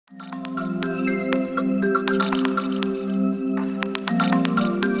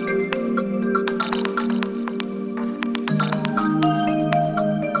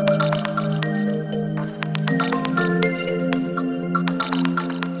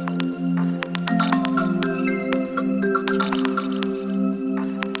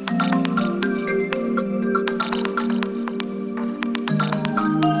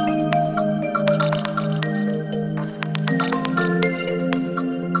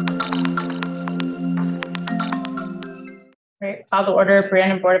Call the order of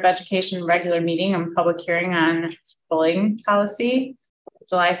Brandon Board of Education regular meeting and public hearing on bullying policy,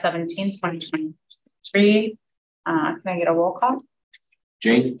 July 17th, 2023. Can I get a roll call?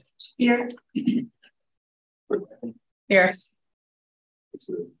 Jane? Here. Here.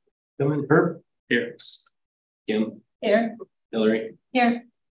 Come Herb? Here. Kim? Here. Hillary? Here.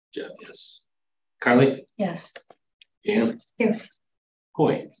 Jeff, yes. Carly? Yes. Jan? Here.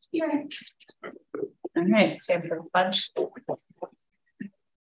 Coy? Here. All right, stand for the pledge.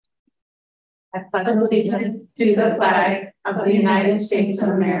 I pledge allegiance to the flag of the United States of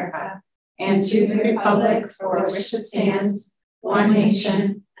America and to the republic for which it stands, one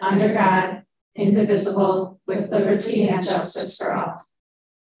nation, under God, indivisible, with liberty and justice for all.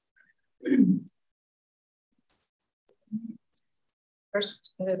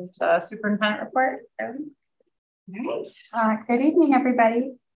 First is the superintendent report. All right. Good evening,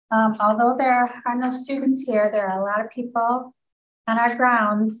 everybody. Although there are no students here, there are a lot of people on our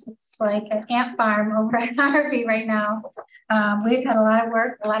grounds. It's like an ant farm over at RV right now. We've had a lot of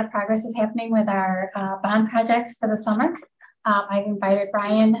work, a lot of progress is happening with our bond projects for the summer. I've invited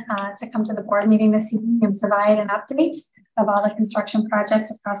Brian to come to the board meeting this evening and provide an update of all the construction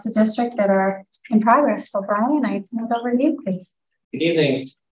projects across the district that are in progress. So Brian, I turn it over to you, please. Good evening.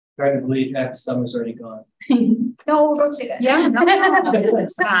 Hard to believe half the summer's already gone. No, don't say that. Yeah, no,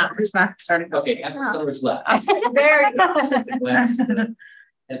 it's not starting. Okay, half the summer's left. Very good. Glass,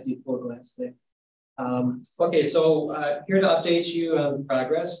 empty full glass thing. Okay, so here to update you on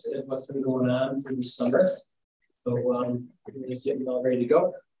progress and what's been going on for the summer. So we're just getting all ready to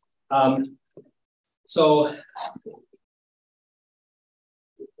go.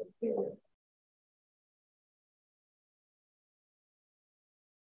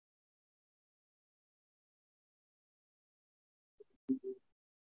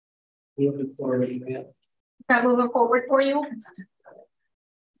 Moving forward, Moving forward for you.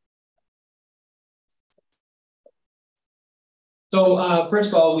 So first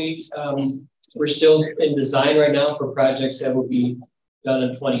of all, we're still in design right now for projects that will be done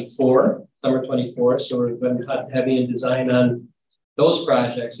in summer 24. So we're going heavy in design on those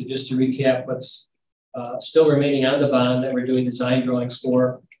projects. And just to recap, what's still remaining on the bond that we're doing design drawings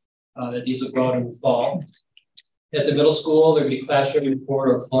for, that these will go out in the fall. At the middle school, there'll be classroom report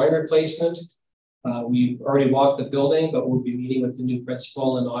or flooring replacement. We've already walked the building, but we'll be meeting with the new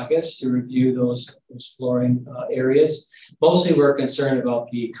principal in August to review those flooring areas. Mostly we're concerned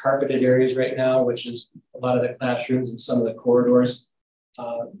about the carpeted areas right now, which is a lot of the classrooms and some of the corridors.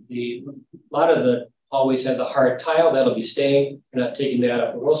 A lot of the hallways have the hard tile, that'll be staying. We're not taking that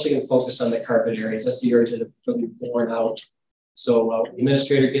up. We're mostly going to focus on the carpet areas. That's the areas that have really worn out. So the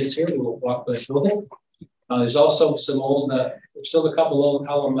administrator gets here, we'll walk the building. There's also some old, there's still a couple old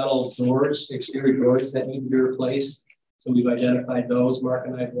hollow metal doors, exterior doors that need to be replaced. So we've identified those. Mark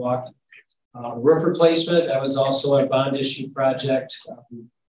and I have walked. Roof replacement, that was also a bond issue project.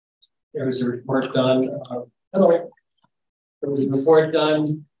 There was a report done. There was a report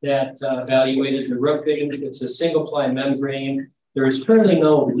done that evaluated the roofing. It's a single ply membrane. There is currently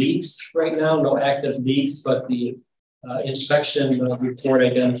no leaks right now, no active leaks, but the inspection report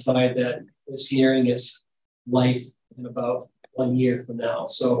identified that it's nearing its life in about 1 year from now.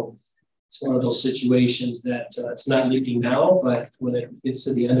 So it's one of those situations that it's not leaking now, but when it gets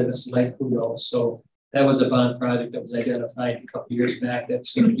to the end of its life, who knows? So that was a bond project that was identified a couple of years back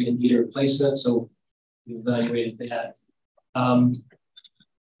that's going to be in need of replacement. So we evaluated that.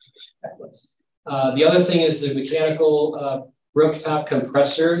 The other thing is the mechanical rooftop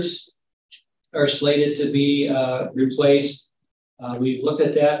compressors are slated to be replaced. We've looked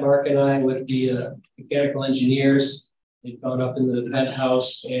at that, Mark and I, with the mechanical engineers. They've gone up into the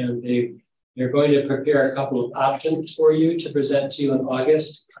penthouse and they're going to prepare a couple of options for you to present to you in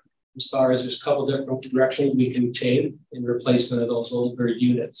August. As far as there's a couple different directions we can take in replacement of those older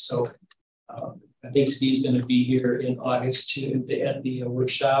units. So I think Steve's going to be here in August at the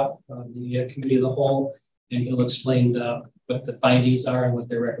workshop, the committee of the whole, and he'll explain what the findings are and what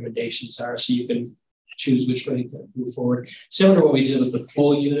their recommendations are. So you can choose which way to move forward. Similar to what we did with the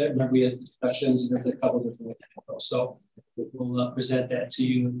pool unit. Remember, we had discussions and there's a couple different ways to go. So we'll present that to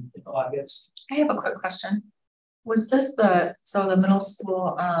you in August. I have a quick question. Was this the middle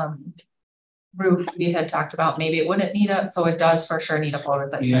school roof we had talked about? Maybe it wouldn't need a, so it does for sure need a full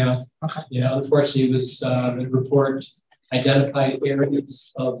replacement. Yeah. Okay. Yeah. Unfortunately, it was the report identified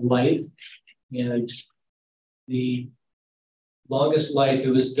areas of life, and the longest life it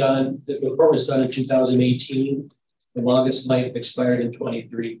was done. The report was done in 2018. The longest life expired in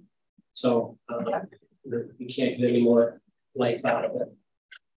 23. So we can't get any more life out of it.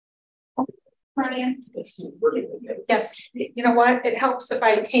 Brian? Yes. You know what? It helps if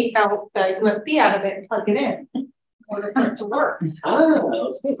I take out the USB out of it and plug it in in order for it to work.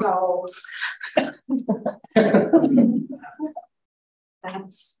 Oh. So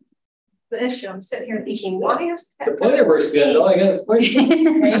that's the issue. I'm sitting here thinking, why is that? The pointer works good. Oh, I got a pointer.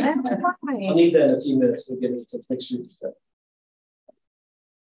 I'll need that in a few minutes. We'll get some pictures.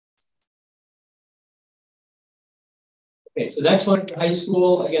 Okay, so next one, high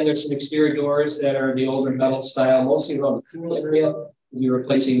school. Again, there's some exterior doors that are the older metal style, mostly around the pool area. We're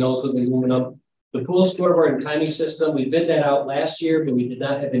replacing those with aluminum. The pool scoreboard and timing system, we bid that out last year, but we did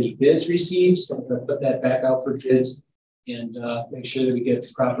not have any bids received. So I'm going to put that back out for bids and make sure that we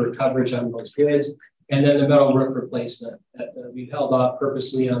get proper coverage on those bids. And then the metal roof replacement. We held off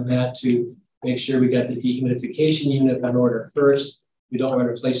purposely on that to make sure we got the dehumidification unit on order first. We don't want to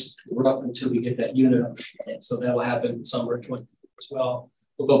replace the roof until we get that unit up. So that will happen in summer 20 as well.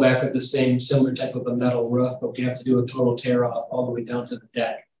 We'll go back with the similar type of a metal roof, but we have to do a total tear off all the way down to the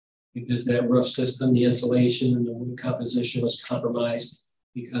deck because that roof system, the insulation and the wood composition was compromised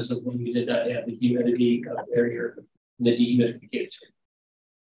because of when we did not have the humidity barrier and the dehumidification.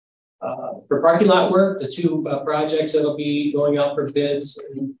 For parking lot work, the two projects that will be going out for bids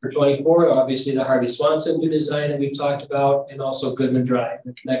for 24, obviously the Harvey Swanson new design that we've talked about, and also Goodman Drive,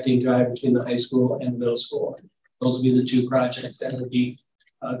 the connecting drive between the high school and the middle school. Those will be the two projects that will be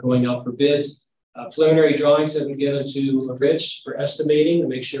going out for bids. Preliminary drawings have been given to Rich for estimating to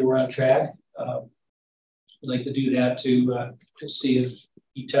make sure we're on track. I'd like to do that to see if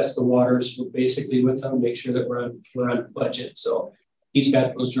he tests the waters basically with them, make sure that we're on budget. So he's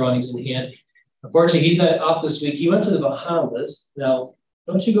got those drawings in hand. Unfortunately, he's not off this week. He went to the Bahamas. Now,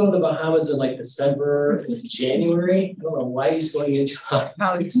 don't you go to the Bahamas in like December and January? I don't know why he's going into but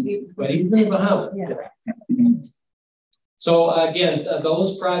he's in the Bahamas. Yeah. So again,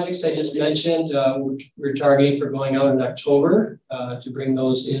 those projects I just mentioned, we're targeting for going out in October to bring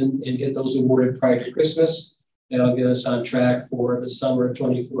those in and get those awarded prior to Christmas. That'll get us on track for the summer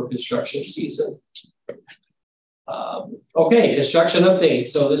 24 construction season. Okay, construction update.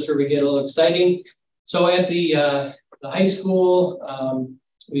 So this is where we get a little exciting. So at the high school,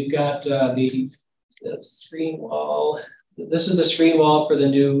 we've got the screen wall. This is the screen wall for the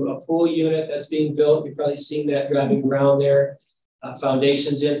new pool unit that's being built. You've probably seen that driving around there.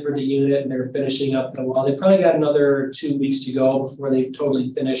 Foundations in for the unit, and they're finishing up the wall. They probably got another 2 weeks to go before they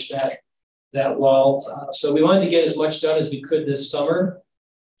totally finish that wall. So we wanted to get as much done as we could this summer.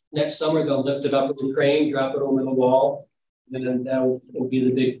 Next summer, they'll lift it up with a crane, drop it over the wall, and then that will be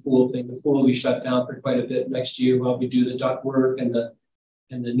the big pool thing. The pool will be shut down for quite a bit next year while we do the duct work and the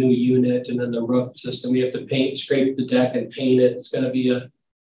new unit, and then the roof system. We have to scrape the deck and paint it. It's going to be a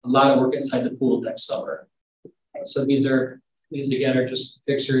lot of work inside the pool next summer. So these again are just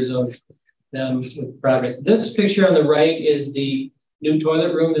pictures of them with progress. This picture on the right is the new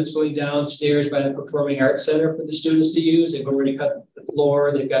toilet room that's going downstairs by the Performing Arts Center for the students to use. They've already cut the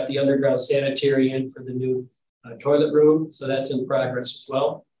floor. They've got the underground sanitary in for the new toilet room. So that's in progress as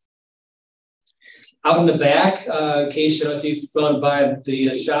well. Out in the back, in case you know, if you've gone by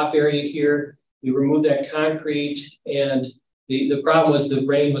the shop area here, we removed that concrete, and the problem was the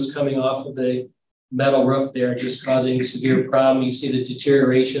rain was coming off of the metal roof there, just causing severe problem. You see the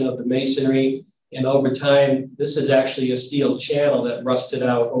deterioration of the masonry, and over time, this is actually a steel channel that rusted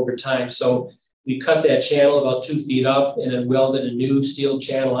out over time. So we cut that channel about 2 feet up and then welded a new steel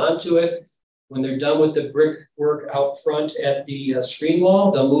channel onto it. When they're done with the brick work out front at the screen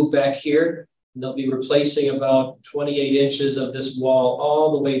wall, they'll move back here. And they'll be replacing about 28 inches of this wall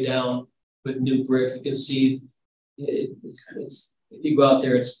all the way down with new brick. You can see it's if you go out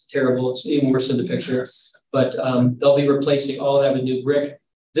there, it's terrible. It's even worse in the picture. But they'll be replacing all of that with new brick.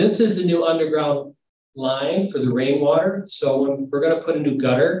 This is the new underground line for the rainwater. So when we're going to put a new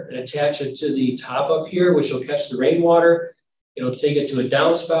gutter and attach it to the top up here, which will catch the rainwater, it'll take it to a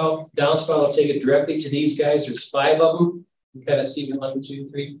downspout. Downspout will take it directly to these guys. There's 5 of them. You kind of see 1, 2,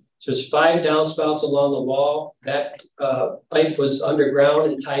 3. So there's 5 downspouts along the wall. That pipe was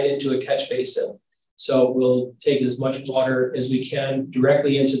underground and tied into a catch basin. So we'll take as much water as we can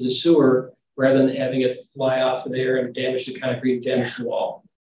directly into the sewer rather than having it fly off of there and damage the concrete, damage the wall.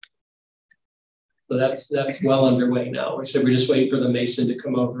 So that's well underway now. Like I said, we're just waiting for the mason to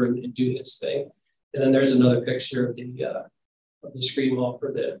come over and do this thing. And then there's another picture of the screen wall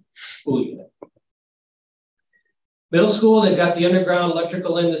for the pool unit. Middle school, they've got the underground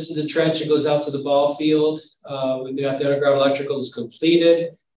electrical in. This is the trench that goes out to the ball field. We've got the underground electrical is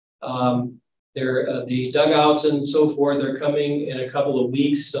completed. The dugouts and so forth are coming in a couple of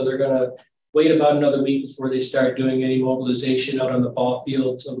weeks. So they're going to wait about another week before they start doing any mobilization out on the ball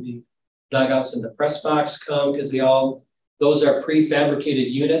field till the dugouts and the press box come, because those are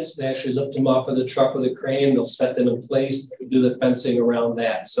prefabricated units. They actually lift them off of the truck with a crane. They'll set them in place, do the fencing around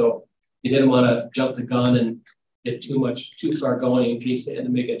that. So you didn't want to jump the gun and get too far going in case they had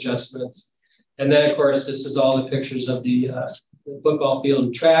to make adjustments. And then, of course, this is all the pictures of the football field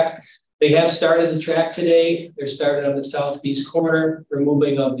and track. They have started the track today. They're started on the southeast corner,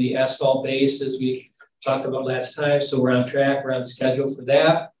 removing of the asphalt base as we talked about last time. So we're on track, we're on schedule for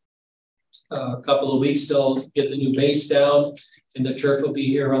that. A couple of weeks they'll get the new base down, and the turf will be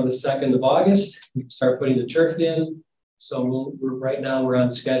here around the 2nd of August. We can start putting the turf in. So right now we're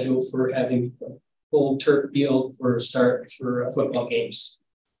on schedule for having a full turf field for football games.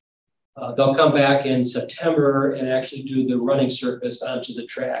 They'll come back in September and actually do the running surface onto the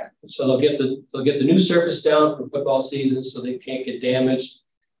track. So they'll get the new surface down for football season so they can't get damaged.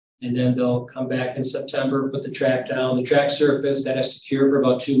 And then they'll come back in September, put the track down, the track surface that has to cure for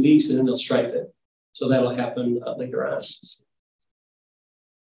about 2 weeks, and then they'll stripe it. So that'll happen later on.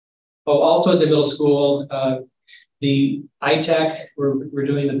 Also at the middle school, the ITech, we're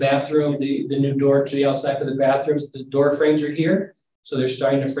doing the bathroom, the new door to the outside of the bathrooms. The door frames are here. So they're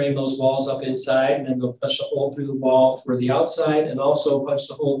starting to frame those walls up inside, and then they'll punch a hole through the wall for the outside and also punch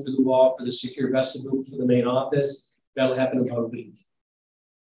the hole through the wall for the secure vestibule for the main office. That'll happen in about a week.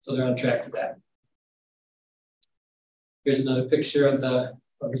 So they're on track for that. Here's another picture of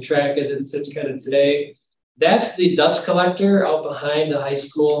the track as it sits kind of today. That's the dust collector out behind the high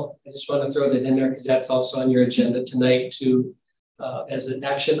school. I just want to throw that in there because that's also on your agenda tonight as an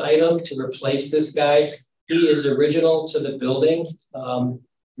action item to replace this guy. He is original to the building.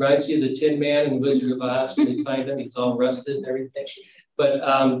 Reminds you of the Tin Man and Wizard of Oz when you find him. He's all rusted and everything.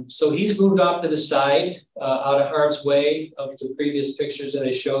 But so he's moved off to the side, out of harm's way of the previous pictures that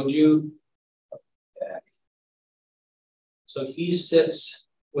I showed you. So he sits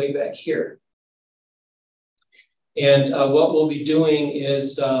way back here. And what we'll be doing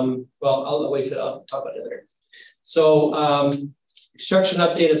is, I'll wait till I'll talk about it later. So construction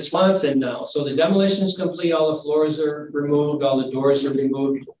update at Swanson now. So the demolition is complete. All the floors are removed. All the doors are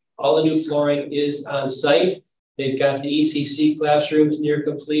removed. All the new flooring is on site. They've got the ECC classrooms near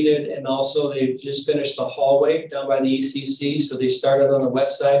completed, and also they've just finished the hallway down by the ECC. So they started on the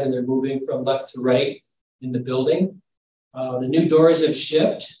west side and they're moving from left to right in the building. The new doors have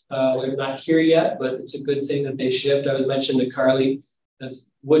shipped. They're not here yet, but it's a good thing that they shipped. I was mentioning to Carly, as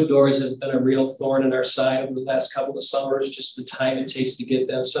wood doors have been a real thorn in our side over the last couple of summers, just the time it takes to get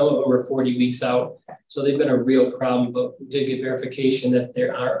them. Some of them are 40 weeks out. So they've been a real problem, but we did get verification that they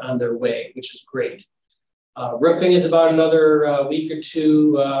are on their way, which is great. Roofing is about another week or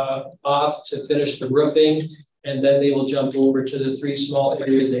two off to finish the roofing, and then they will jump over to the 3 small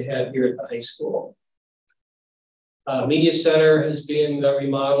areas they have here at the high school. Media center is being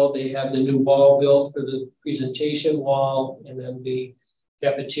remodeled. They have the new wall built for the presentation wall, and then the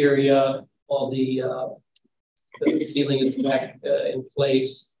cafeteria, all the ceiling is back in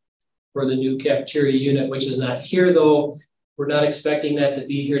place for the new cafeteria unit, which is not here though. We're not expecting that to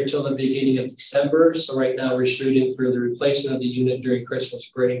be here until the beginning of December. So right now we're shooting for the replacement of the unit during Christmas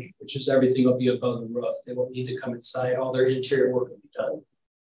break, which is everything will be above the roof. They won't need to come inside. All their interior work will be done.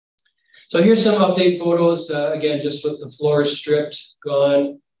 So here's some update photos. Again, just with the floors stripped,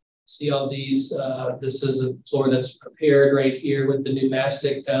 gone. See all these. This is a floor that's prepared right here with the new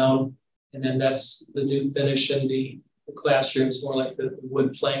mastic down. And then that's the new finish in the classrooms, more like the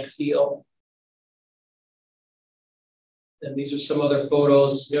wood plank feel. And these are some other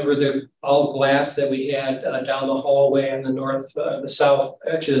photos. Remember, they're all glass that we had down the hallway and the north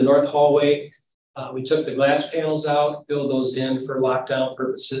hallway. We took the glass panels out, filled those in for lockdown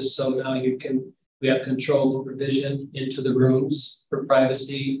purposes. So now we have control over vision into the rooms for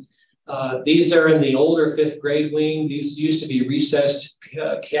privacy. These are in the older 5th grade wing. These used to be recessed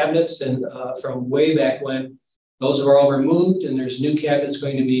cabinets, and from way back when, those are all removed, and there's new cabinets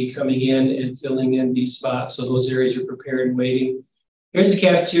going to be coming in and filling in these spots. So those areas are prepared and waiting. Here's the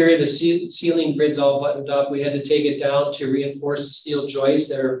cafeteria. The ceiling grid's all buttoned up. We had to take it down to reinforce the steel joists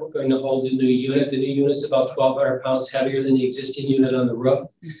that are going to hold the new unit. The new unit's about 1,200 pounds heavier than the existing unit on the roof.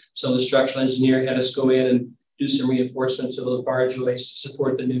 So the structural engineer had us go in and do some reinforcement to those bar joists to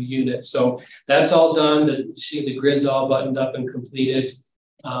support the new unit. So that's all done. You see the grid's all buttoned up and completed.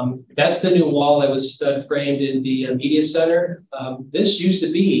 That's the new wall that was stud framed in the media center. This used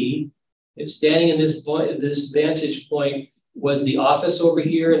to be, it's standing in this vantage point was the office over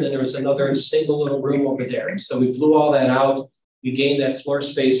here, and then there was another single little room over there. So we flew all that out. We gained that floor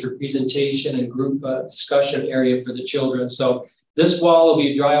space for presentation and group discussion area for the children. So this wall will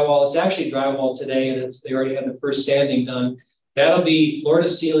be drywall. It's actually drywall today, and they already had the first sanding done. That'll be floor to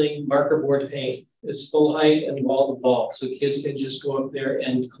ceiling marker board paint. It's full height and wall to wall. So kids can just go up there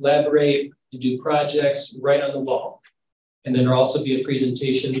and collaborate and do projects right on the wall. And then there'll also be a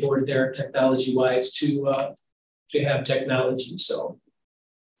presentation board there, technology-wise, to have technology. So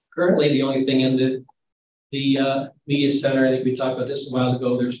currently the only thing in the media center, I think we talked about this a while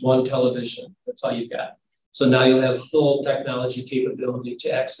ago, there's one television. That's all you've got. So now you'll have full technology capability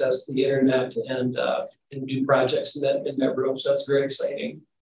to access the internet and do projects in that room. So that's very exciting.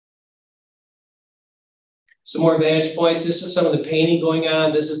 Some more vantage points. This is some of the painting going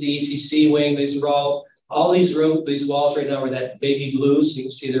on. This is the ECC wing. These are all these walls right now are that baby blue. So you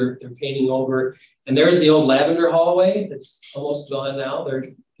can see they're painting over. And there's the old lavender hallway. It's almost gone now. They're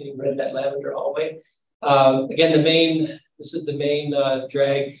getting rid of that lavender hallway. Again, this is the main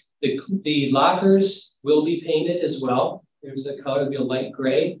drag. The lockers will be painted as well. There's a color, it'll be a light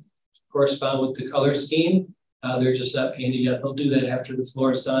gray, correspond with the color scheme. They're just not painted yet. They'll do that after the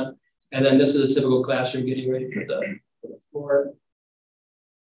floor is done. And then this is a typical classroom getting ready for the floor.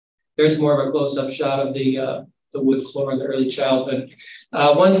 There's more of a close-up shot of the wood floor in the early childhood.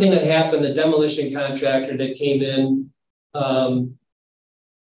 One thing that happened, the demolition contractor that came in to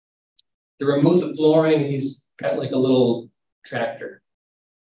remove the flooring, he's got like a little tractor.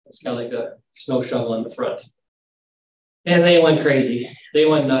 It's got like a snow shovel in the front. And they went crazy. They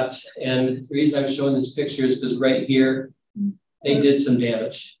went nuts. And the reason I'm showing this picture is because right here, they did some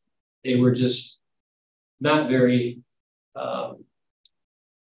damage. They were just not very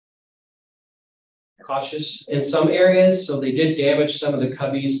cautious in some areas. So they did damage some of the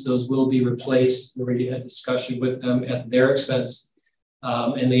cubbies. Those will be replaced. We already had a discussion with them at their expense.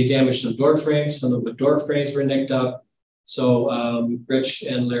 And they damaged some door frames. Some of the door frames were nicked up. So Rich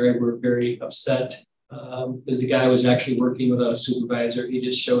and Larry were very upset because the guy was actually working without a supervisor. He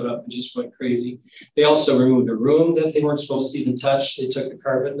just showed up and just went crazy. They also removed a room that they weren't supposed to even touch. They took the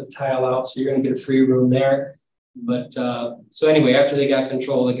carpet and the tile out. So you're going to get a free room there. But so anyway, after they got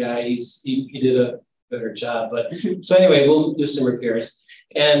control of the guy, he did a better job. But so anyway, we'll do some repairs.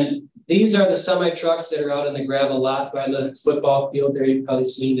 And these are the semi trucks that are out in the gravel lot by the football field there. You've probably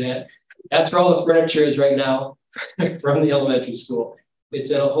seen that. That's where all the furniture is right now from the elementary school.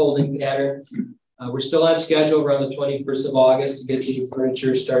 It's in a holding pattern. We're still on schedule around the 21st of August to get the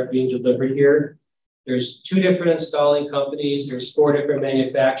furniture start being delivered here. There's 2 different installing companies. There's 4 different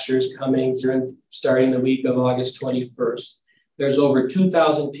manufacturers coming starting the week of August 21st. There's over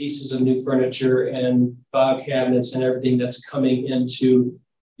 2,000 pieces of new furniture and file cabinets and everything that's coming into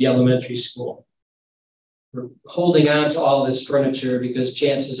the elementary school. We're holding on to all this furniture because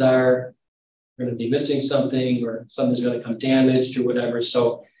chances are we're going to be missing something or something's going to come damaged or whatever.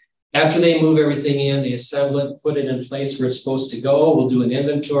 So after they move everything in, they assemble it, put it in place where it's supposed to go. We'll do an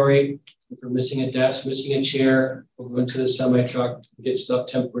inventory. If we're missing a desk, missing a chair, we'll go into the semi truck, get stuff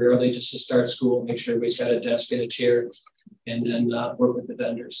temporarily just to start school, make sure everybody's got a desk and a chair, and then work with the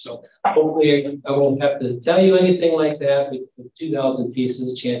vendors. So hopefully I won't have to tell you anything like that. With 2,000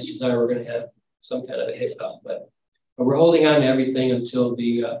 pieces, chances are we're going to have some kind of a hiccup. But we're holding on to everything until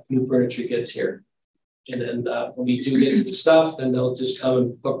the new furniture gets here. And then when we do get the stuff, then they'll just come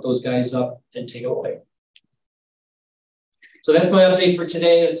and hook those guys up and take it away. So that's my update for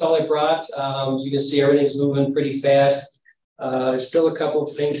today. That's all I brought. As you can see, everything's moving pretty fast. There's still a couple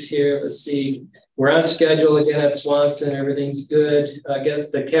of things here. Let's see. We're on schedule again at Swanson. Everything's good. Again,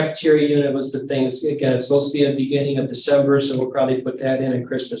 the cafeteria unit was the things. Again, it's supposed to be at the beginning of December, so we'll probably put that in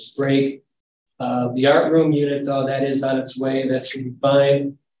Christmas break. The art room unit, though, that is on its way. That should be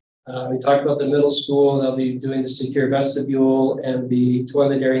fine. We talked about the middle school. They'll be doing the secure vestibule and the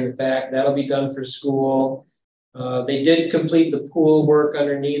toilet area in the back. That'll be done for school. They did complete the pool work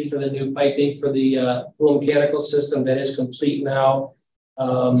underneath for the new piping for the pool mechanical system. That is complete now.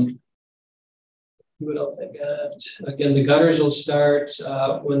 What else I got? Again, the gutters will start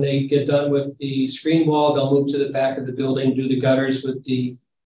when they get done with the screen wall. They'll move to the back of the building, do the gutters with the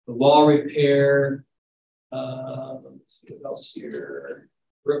wall repair. Let's Let's see what else here.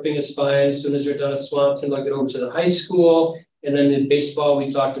 Roofing is fine. As soon as they're done at Swanson, they'll get over to the high school. And then in baseball, we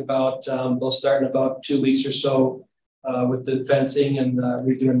talked about they'll start in about 2 weeks or so with the fencing and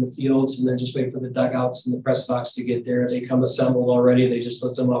redoing the fields, and then just wait for the dugouts and the press box to get there. They come assembled already. They just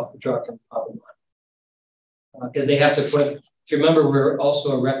lift them off the truck and pop them on. Because they have to put, if you remember, we're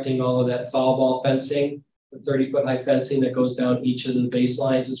also erecting all of that foul ball fencing, the 30-foot high fencing that goes down each of the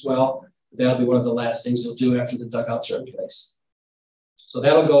baselines as well. That'll be one of the last things they'll do after the dugouts are in place. So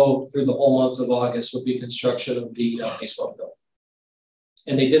that'll go through the whole month of August, will be construction of the baseball field.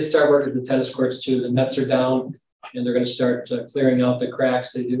 And they did start working the tennis courts too. The nets are down and they're going to start clearing out the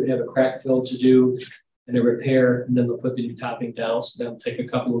cracks. They do have a crack fill to do and a repair, and then they'll put the new topping down. So that'll take a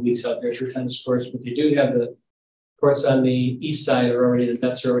couple of weeks out there for tennis courts, but they do have the courts on the east side are already, the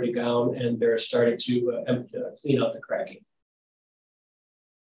nets are already down, and they're starting to clean out the cracking.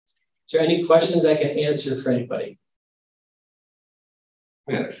 Is there any questions I can answer for anybody?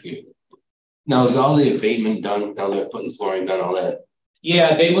 I got a few. Now, is all the abatement done? Now they're putting flooring down, all that? Yeah,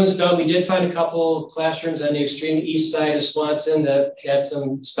 abatement's done. We did find a couple classrooms on the extreme east side of Swanson that had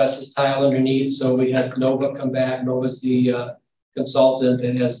some asbestos tile underneath. So we had Nova come back. Nova's the consultant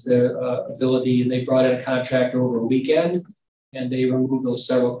and has the ability, and they brought in a contractor over a weekend, and they removed those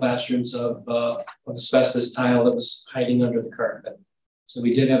several classrooms of asbestos tile that was hiding under the carpet. So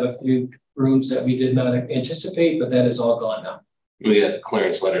we did have a few rooms that we did not anticipate, but that is all gone now. We got the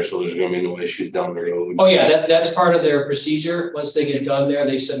clearance letter, so there's going to be no issues down the road. Oh yeah, that's part of their procedure. Once they get done there,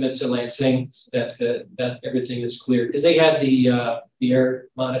 they submit to Lansing that everything is clear, because they had the air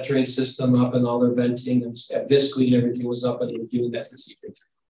monitoring system up and all their venting and visqueen and everything was up, and they were doing that procedure.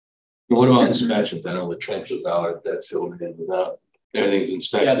 What about inspections? I know the trenches out that's filled in without everything's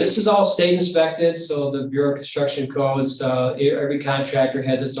inspected. Yeah, this is all state inspected. So the Bureau of Construction Codes, every contractor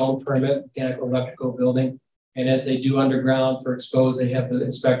has its own permit, mechanical, electrical, building. And as they do underground for exposed, they have the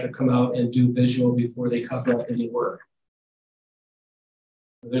inspector come out and do visual before they cover up any work.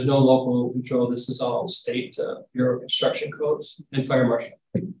 There's no local control. This is all state Bureau of Construction Codes and Fire Marshal.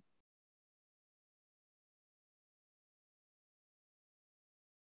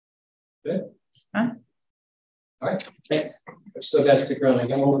 Good. Huh? All right. Thanks. I've still got to stick around. I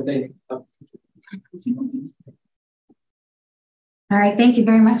got one more thing. All right, thank you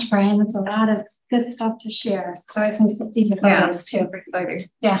very much, Brian. That's a lot of good stuff to share. So it's nice to see the photos too. Super exciting.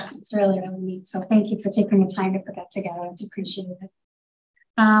 Yeah, it's really, really neat. So thank you for taking the time to put that together. It's appreciated.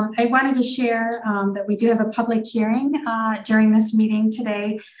 I wanted to share that we do have a public hearing during this meeting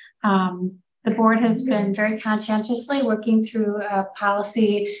today. The board has been very conscientiously working through a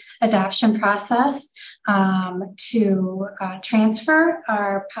policy adoption process to transfer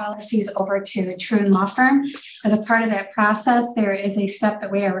our policies over to True Law Firm. As a part of that process, there is a step that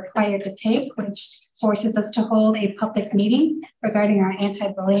we are required to take, which forces us to hold a public meeting regarding our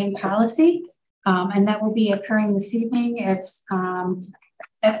anti-bullying policy. And that will be occurring this evening. That's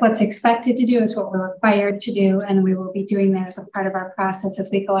what's expected to do, is what we're required to do. And we will be doing that as a part of our process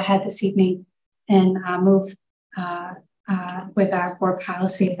as we go ahead this evening and move with our board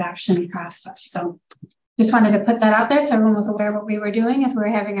policy adoption process. So just wanted to put that out there so everyone was aware of what we were doing as we were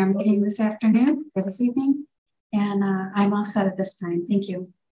having our meeting this afternoon or this evening. And I'm all set at this time. Thank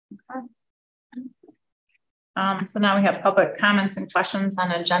you. So now we have public comments and questions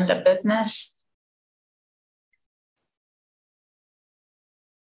on agenda business.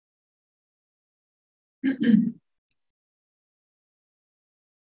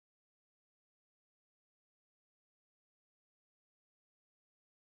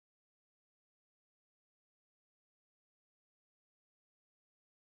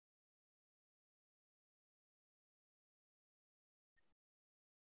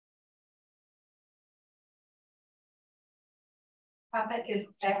 Topic is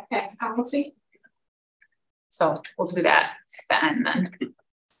backpack policy. So we'll do that at the end then.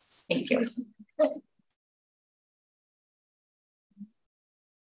 Thank you.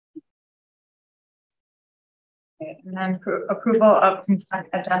 Okay, and then approval of consent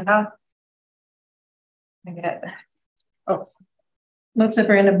agenda. Move the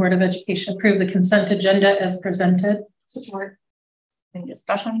Brandon Board of Education approve the consent agenda as presented. Support. Any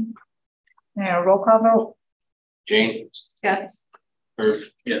discussion? A roll call vote. Jane? Yes. Herb?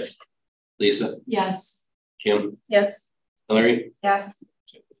 Yes. Lisa? Yes. Kim? Yes. Hillary? Yes.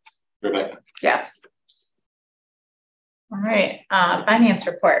 Rebecca? Yes. All right, finance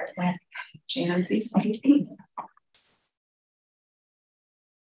report. Janzi's. Good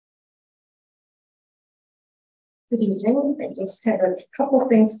evening. I just have a couple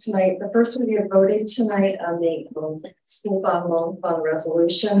things tonight. The first one, we have voted tonight on the school bond loan fund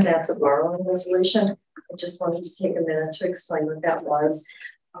resolution. That's a borrowing resolution. I just wanted to take a minute to explain what that was.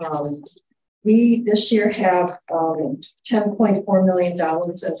 We this year have $10.4 million in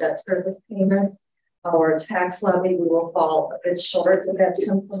debt service payments. Our tax levy, we will fall a bit short of that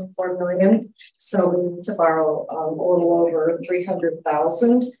 $10.4 million. So we need to borrow a little over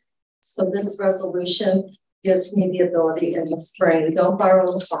 $300,000. So this resolution gives me the ability in the spring. We don't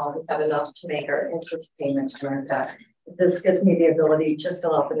borrow in the fall. We've got enough to make our interest payment on our debt. This gives me the ability to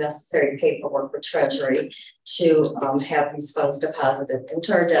fill out the necessary paperwork for Treasury to have these funds deposited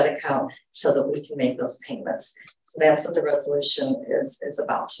into our debt account so that we can make those payments. So that's what the resolution is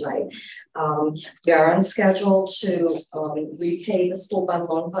about tonight. We are on schedule to repay the school bond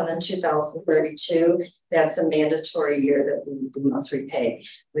loan fund in 2032. That's a mandatory year that we must repay.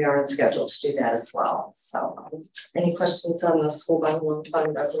 We are on schedule to do that as well. So any questions on the school bond loan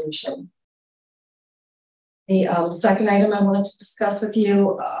fund resolution? The second item I wanted to discuss with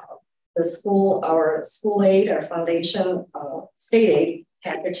you, our school aid, our foundation, state aid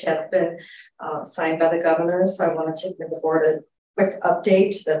package has been signed by the governor. So I wanted to give the board a quick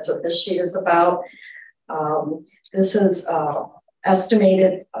update. That's what this sheet is about. This is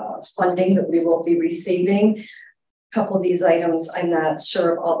estimated funding that we will be receiving. A couple of these items, I'm not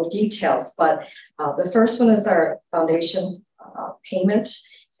sure of all the details, but the first one is our foundation payment,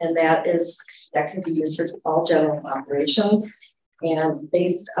 and that can be used for all general operations. And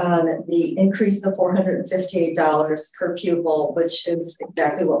based on the increase of $458 per pupil, which is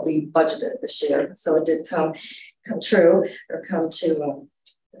exactly what we budgeted this year. So it did come true, or come to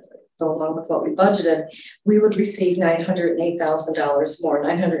go along with what we budgeted. We would receive $908,000 more,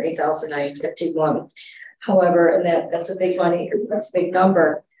 $908,951. However, and that's a big money, that's a big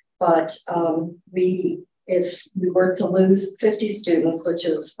number. But if we were to lose 50 students, which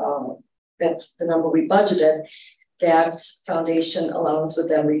is that's the number we budgeted, that foundation allowance would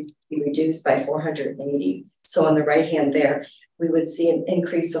then be reduced by 480. So on the right hand there, we would see an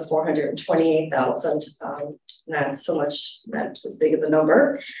increase of 428,000. Not so much, not as big of a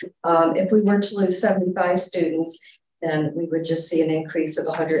number. If we were to lose 75 students, then we would just see an increase of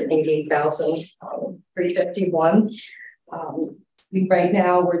 188,351. Right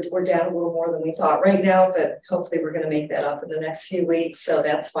now we're down a little more than we thought right now, but hopefully we're going to make that up in the next few weeks. So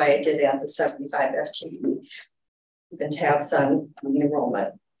that's why I did add the 75 FTE and tabs on the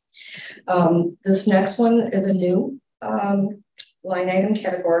enrollment. This next one is a new line item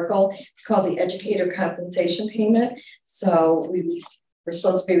categorical. It's called the educator compensation payment. So we're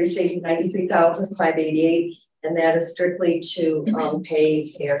supposed to be receiving $93,588, and that is strictly to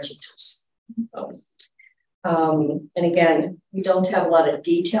pay our teachers. And again, we don't have a lot of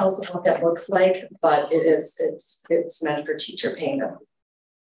details of what that looks like, but it's meant for teacher payment.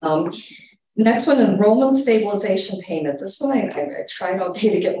 Next one, enrollment stabilization payment. This one I tried all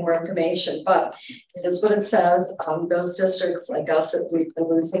day to get more information, but it is what it says. Those districts like us, that we've been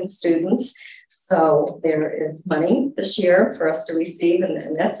losing students, so there is money this year for us to receive,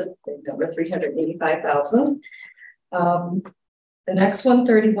 and that's a big number, $385,000. The next one,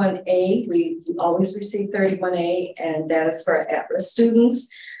 31A, we always receive 31A, and that is for at-risk students.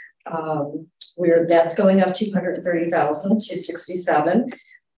 That's going up $230,000 to $67,000.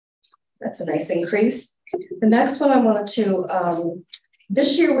 That's a nice increase. The next one I wanted to,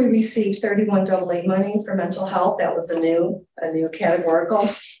 this year we received 31 AA money for mental health. That was a new categorical.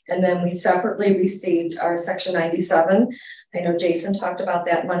 And then we separately received our Section 97. I know Jason talked about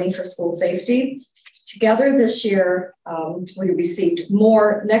that money for school safety. Together this year, we received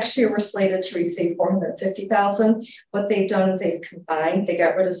more. Next year, we're slated to receive $450,000. What they've done is they've combined. They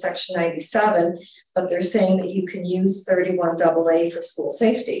got rid of Section 97, but they're saying that you can use 31 AA for school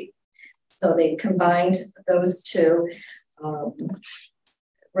safety. So they combined those two.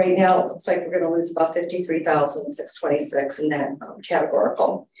 Right now, it looks like we're going to lose about $53,626 in that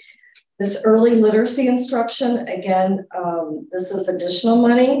categorical. This early literacy instruction, again, this is additional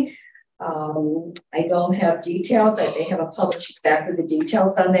money. I don't have details. They haven't published exactly the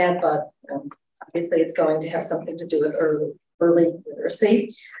details on that, but obviously it's going to have something to do with early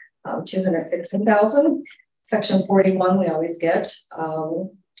literacy. $215,000. Section 41 we always get.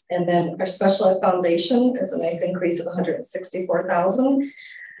 And then our special ed foundation is a nice increase of $164,000.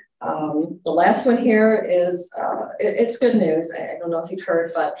 The last one here is it's good news. I don't know if you've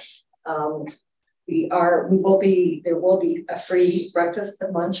heard, but there will be a free breakfast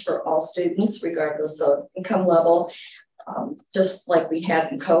and lunch for all students, regardless of income level, just like we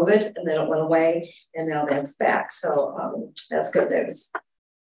had in COVID, and then it went away, and now that's back. So that's good news.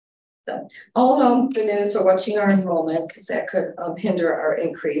 So, all in all, good news. We're watching our enrollment because that could hinder our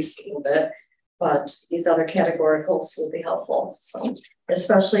increase a little bit. but these other categoricals will be helpful. So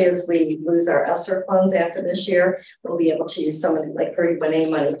especially as we lose our ESSER funds after this year, we'll be able to use some of like 31A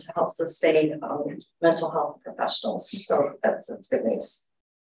money to help sustain mental health professionals. So that's good news.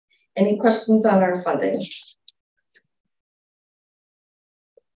 Any questions on our funding?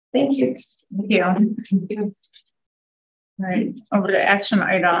 Thank you. Thank you. All right, over to action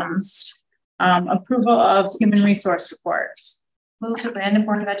items. Approval of human resource report. Move the Brandon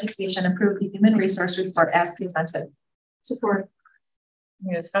Board of Education approve the human resource report as presented. Support.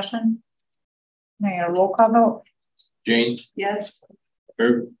 Any discussion? Can I get a roll call vote? Jane, Yes.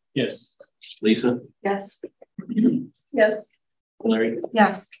 Herb, Yes. Lisa, Yes. Yes. Hillary,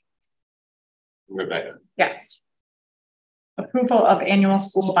 Yes. Rebecca. Yes. Approval of annual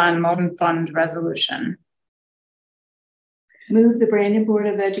school bond loan fund resolution. Move the Brandon Board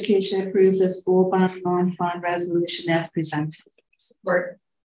of Education approve the school bond loan fund resolution as presented. Support.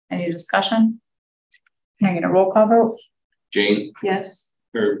 Any discussion? Can I get a roll call vote? Jane, Yes.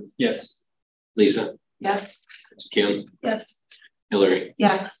 Herb, Yes. Lisa, Yes. Kim, Yes. Hillary,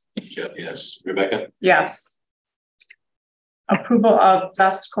 Yes. Jeff, yes, Rebecca. Yes. Approval of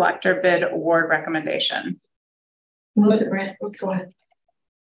dust collector bid award recommendation. Move the Brandon. Go ahead.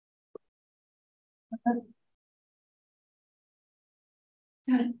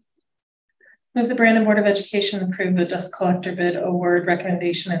 Move the Brandon Board of Education approve the dust collector bid award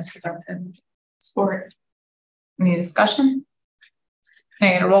recommendation as presented. Support. Any discussion? Can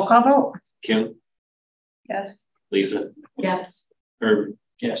I get a roll call vote? Kim, Yes. Lisa, Yes. Herb,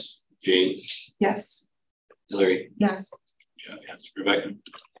 Yes. Jane, Yes. Hillary, Yes. Jeff, yes, Rebecca.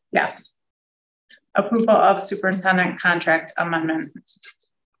 Yes. Approval of superintendent contract amendment.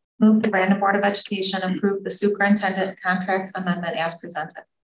 Move the Brandon Board of Education approve the superintendent contract amendment as presented.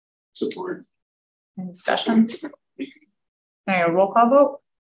 Support. Any discussion? Can I get a roll call vote?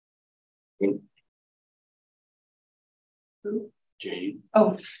 Jane,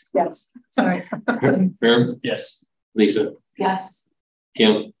 Oh, yes. Sorry. Herb, Yes. Lisa, Yes.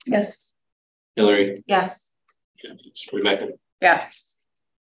 Kim, Yes. Hillary, Yes. Jeff, yes, Rebecca. Yes.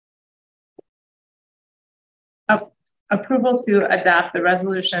 Approval to adopt the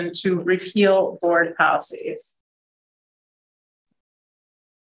resolution to repeal board policies.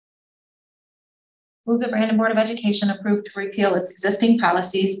 Move the Brandon Board of Education approve to repeal its existing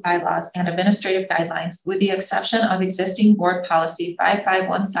policies, bylaws, and administrative guidelines with the exception of existing board policy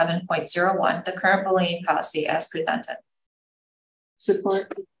 5517.01, the current bullying policy as presented.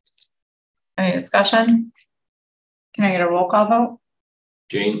 Support. Any discussion? Can I get a roll call vote?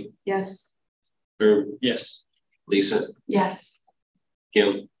 Jane, Yes. Herb, Yes. Lisa, Yes.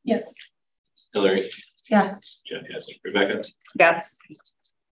 Kim, Yes. Hillary, Yes. Jeff, yes, Rebecca. Yes.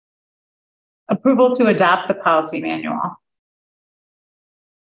 Approval to adopt the policy manual.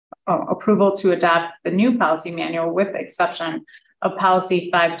 Oh, approval to adopt the new policy manual with the exception of policy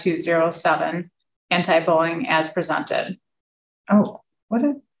 5207, anti-bullying as presented. Oh, what?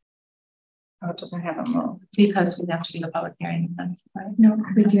 Oh, it doesn't have a move. Because we have to do the public hearing. Right? No,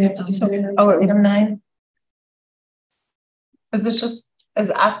 we do have to do So, Oh, item 9. is this just, is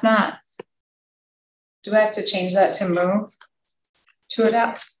F not? Do I have to change that to move to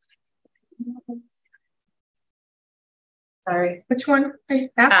adopt? Sorry. Which one?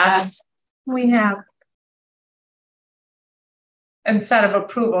 F. We have. Instead of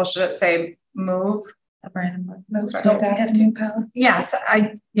approval, should it say move? move to Oh, adopt we have the new policy. Yes,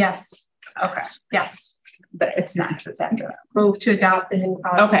 yes, Okay, yes. but it's not, it's after that. Move to adopt the new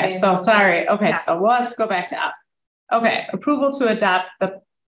policy. Okay, so sorry. Okay, Yes. so let's go back to F. Okay, approval to adopt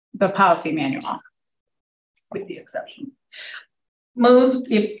the policy manual. With the exception. Move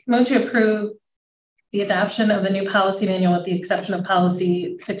to approve the adoption of the new policy manual with the exception of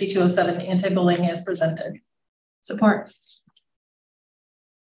policy 5207, anti-bullying as presented. Support.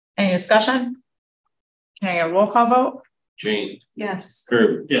 Any discussion? Can I get a roll call vote? Jane, Yes.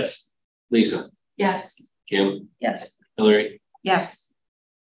 Herb, Yes. Lisa, Yes. Kim, Yes. Hillary, Yes.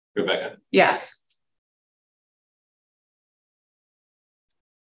 Rebecca. Yes.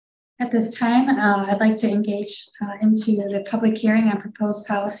 At this time, I'd like to engage into the public hearing on proposed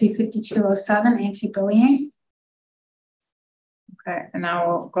policy 5207, anti-bullying. Okay, and now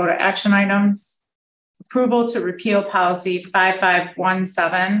we'll go to action items. Approval to repeal policy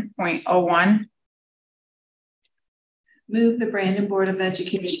 5517.01. Move the Brandon Board of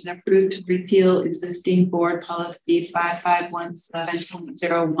Education approve to repeal existing board policy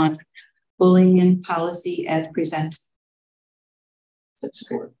 5517.01, bullying policy as presented.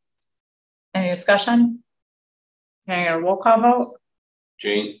 Support. Any discussion? Can I get a roll call vote?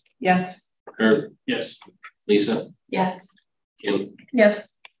 Jane, Yes. Herb, Yes. Lisa, Yes. Kim,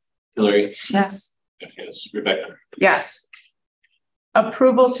 Yes. Hillary, Yes. yes, Rebecca, Yes.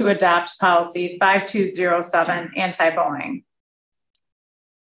 Approval to adopt policy 5207, anti-bullying.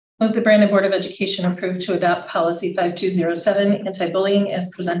 Move the Brandon Board of Education approve to adopt policy 5207, anti-bullying as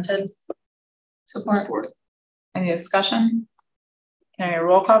presented. Support. Any discussion? Can I get a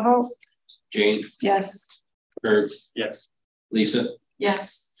roll call vote? Jane, Yes. Kurt, Yes. Lisa,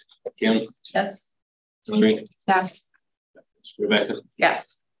 Yes. Kim, Yes. Hillary, Yes. Rebecca.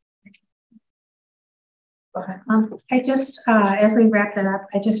 Yes. Go ahead. I just, as we wrap that up,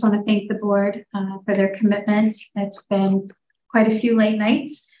 I just want to thank the board for their commitment. It's been quite a few late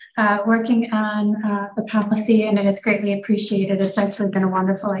nights working on the policy, and it is greatly appreciated. It's actually been a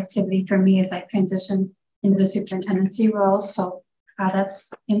wonderful activity for me as I transition into the superintendency role. So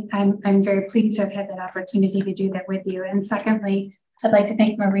I'm very pleased to have had that opportunity to do that with you. And secondly, I'd like to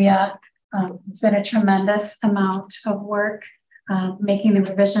thank Maria. It's been a tremendous amount of work making the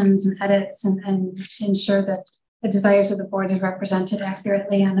revisions and edits and to ensure that the desires of the board is represented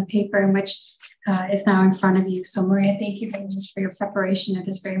accurately on the paper in which is now in front of you. So Maria, thank you very much for your preparation. It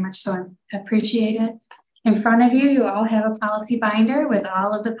is very much so appreciated. In front of you, you all have a policy binder with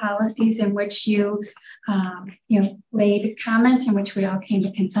all of the policies in which you laid comment, in which we all came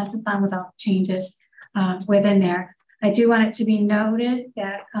to consensus on without changes within there. I do want it to be noted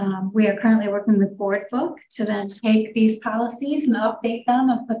that we are currently working with Board Book to then take these policies and update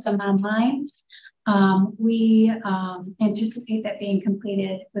them and put them online. We anticipate that being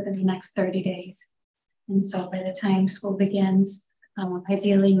completed within the next 30 days. And so by the time school begins,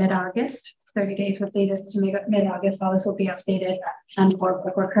 ideally mid-August, 30 days would lead us to mid-August, all this will be updated on Board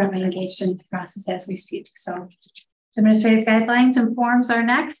Book. We're currently engaged in the process as we speak. So administrative guidelines and forms are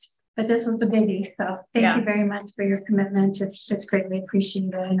next. But this was the biggie. So thank you very much for your commitment. It's greatly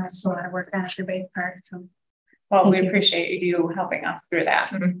appreciated. I know it's a lot of work on everybody's part. So well, we appreciate you helping us through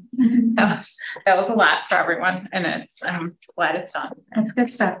that. That was a lot for everyone, and I'm glad it's done. That's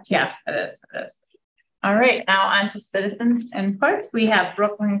good stuff. Yeah, it is. It is. All right, now on to citizens input. We have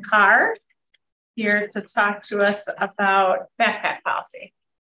Brooklyn Carr here to talk to us about backpack policy.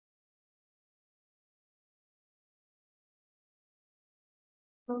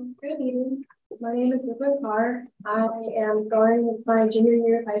 Good evening. My name is Brooklyn Carr. I am going with my junior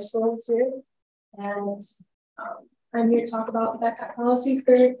year of high school this year, and I'm here to talk about backpack policy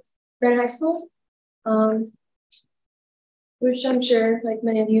for Brandon High School, which I'm sure, like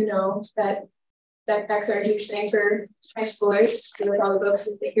many of you know, that backpacks are a huge thing for high schoolers with all the books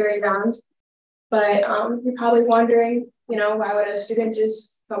that they carry around. But you're probably wondering, why would a student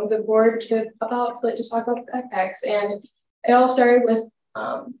just come to the board just talk about backpacks? And it all started with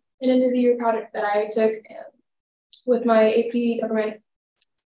an end of the year project that I took with my AP government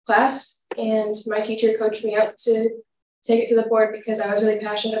class, and my teacher coached me up to take it to the board because I was really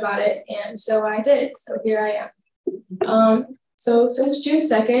passionate about it, and so I did. So here I am. So since June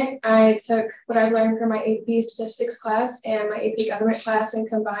 2nd, I took what I've learned from my AP statistics class and my AP government class and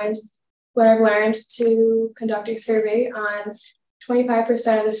combined what I've learned to conduct a survey on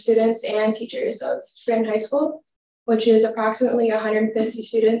 25% of the students and teachers of Brandon High School, which is approximately 150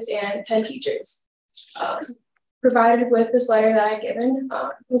 students and 10 teachers. Provided with this letter that I've given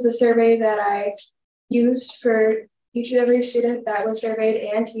was a survey that I used for each and every student that was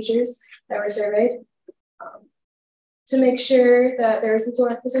surveyed and teachers that were surveyed. To make sure that there was equal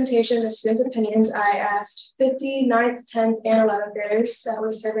representation of the students' opinions, I asked 50 9th, 10th, and 11th graders that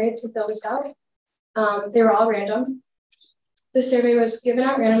were surveyed to fill this out. They were all random. The survey was given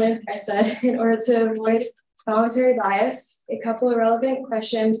out randomly, like I said, in order to avoid voluntary bias. A couple of relevant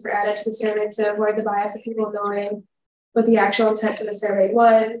questions were added to the survey to avoid the bias of people knowing what the actual intent of the survey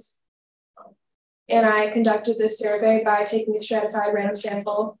was. And I conducted this survey by taking a stratified random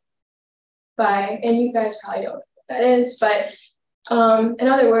sample and you guys probably don't know what that is, but in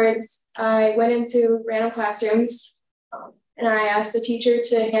other words, I went into random classrooms and I asked the teacher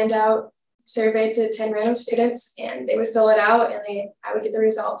to hand out a survey to 10 random students, and they would fill it out, and I would get the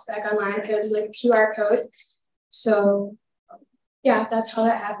results back online because it was like a QR code. So yeah, that's how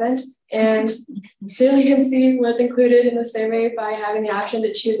that happened. And resiliency was included in the survey by having the option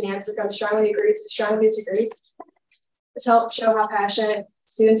to choose an answer from strongly agree to strongly disagree. This helped show how passionate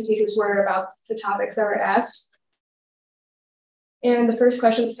students and teachers were about the topics that were asked. And the first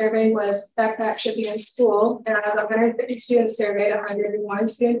question of the survey was backpacks should be in school. And out of 150 students surveyed, 101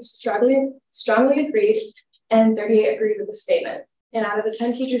 students strongly agreed, and 38 agreed with the statement. And out of the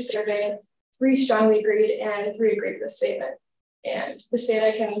 10 teachers surveyed, 3 strongly agreed and 3 agreed with the statement. And this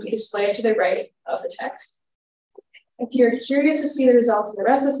data can be displayed to the right of the text. If you're curious to see the results of the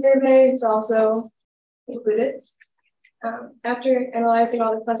rest of the survey, it's also included. After analyzing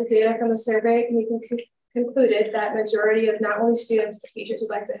all the collected data from the survey, we concluded that majority of not only students but teachers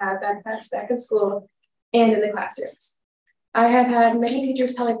would like to have backpacks back in school and in the classrooms. I have had many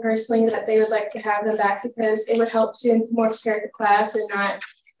teachers tell me personally that they would like to have them back because it would help students more prepared for class and not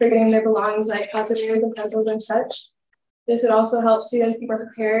forgetting their belongings like calculators and pencils and such. This would also help students be more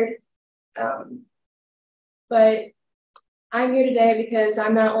prepared. But I'm here today because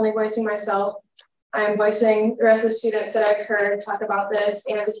I'm not only voicing myself, I'm voicing the rest of the students that I've heard talk about this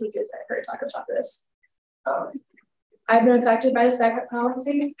and the teachers that I've heard talk about this. I've been affected by this backpack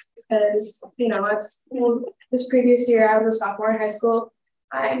policy because, this previous year I was a sophomore in high school.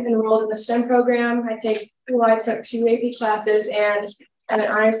 I'm enrolled in the STEM program. I took 2 AP classes and an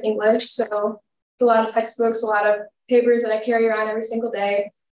honors English. So it's a lot of textbooks, a lot of papers that I carry around every single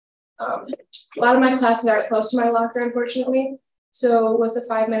day. A lot of my classes are close to my locker, unfortunately. So with the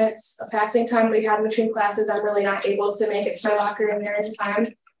 5 minutes of passing time we had in between classes, I'm really not able to make it to my locker in there in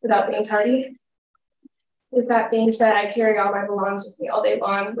time without being tardy. With that being said, I carry all my belongings with me all day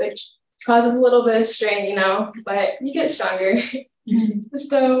long, which causes a little bit of strain, but you get stronger.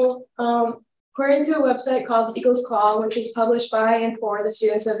 So according to a website called Eagles Call, which is published by and for the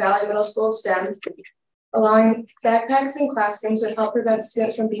students of Valley Middle School STEM, allowing backpacks in classrooms would help prevent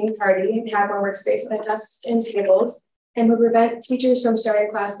students from being tardy and have more workspace on desks and tables, and would prevent teachers from starting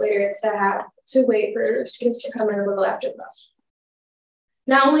class later instead of have to wait for students to come in a little after class.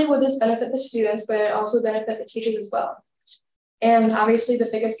 Not only would this benefit the students, but it also benefit the teachers as well. And obviously the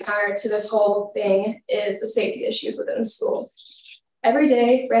biggest counter to this whole thing is the safety issues within the school. Every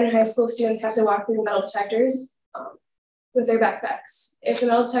day, Brandon High School students have to walk through the metal detectors with their backpacks. If the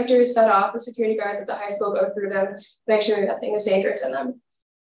metal detector is set off, the security guards at the high school go through them to make sure nothing is dangerous in them.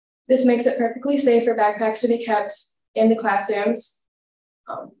 This makes it perfectly safe for backpacks to be kept in the classrooms.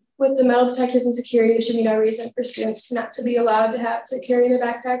 With the metal detectors and security, there should be no reason for students not to be allowed to have to carry their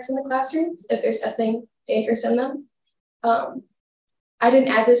backpacks in the classrooms if there's nothing dangerous in them. I didn't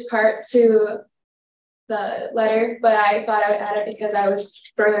add this part to the letter, but I thought I would add it because I was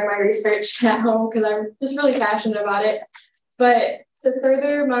furthering my research at home because I'm just really passionate about it. But to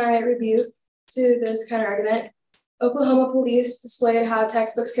further my review to this kind of argument, Oklahoma police displayed how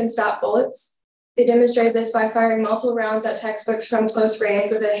textbooks can stop bullets. They demonstrated this by firing multiple rounds at textbooks from close range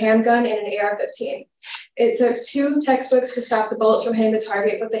with a handgun and an AR-15. It took 2 textbooks to stop the bullets from hitting the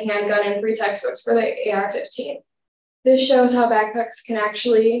target with the handgun and 3 textbooks for the AR-15. This shows how backpacks can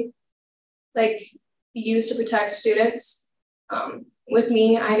actually be used to protect students. With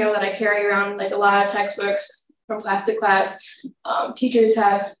me, I know that I carry around a lot of textbooks from class to class. Teachers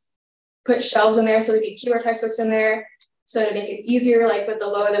have put shelves in there so we can keep our textbooks in there, so to make it easier, with the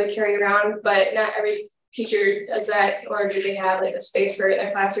load that we carry around, but not every teacher does that, or do they have a space for it in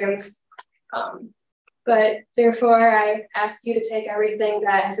their classrooms. But therefore, I ask you to take everything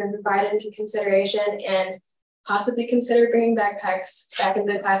that has been provided into consideration and possibly consider bringing backpacks back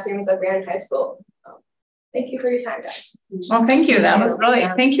into the classrooms of Brandon High School. Thank you for your time, guys. Well, thank you. That was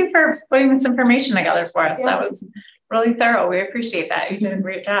thank you for putting this information together for us. Yeah. That was really thorough. We appreciate that. You did a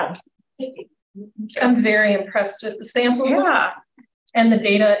great job. I'm very impressed with the sample and the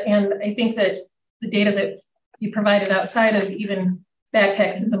data. And I think that the data that you provided outside of even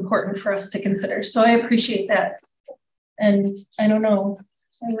backpacks is important for us to consider. So I appreciate that. And I don't know,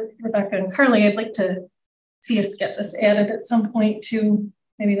 Rebecca and Carly, I'd like to see us get this added at some point to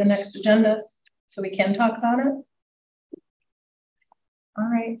maybe the next agenda so we can talk about it. All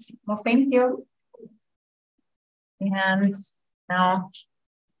right. Well, thank you. And now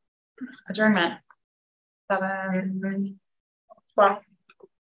adjournment. 7:12.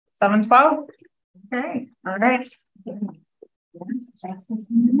 7:12. Okay. All right.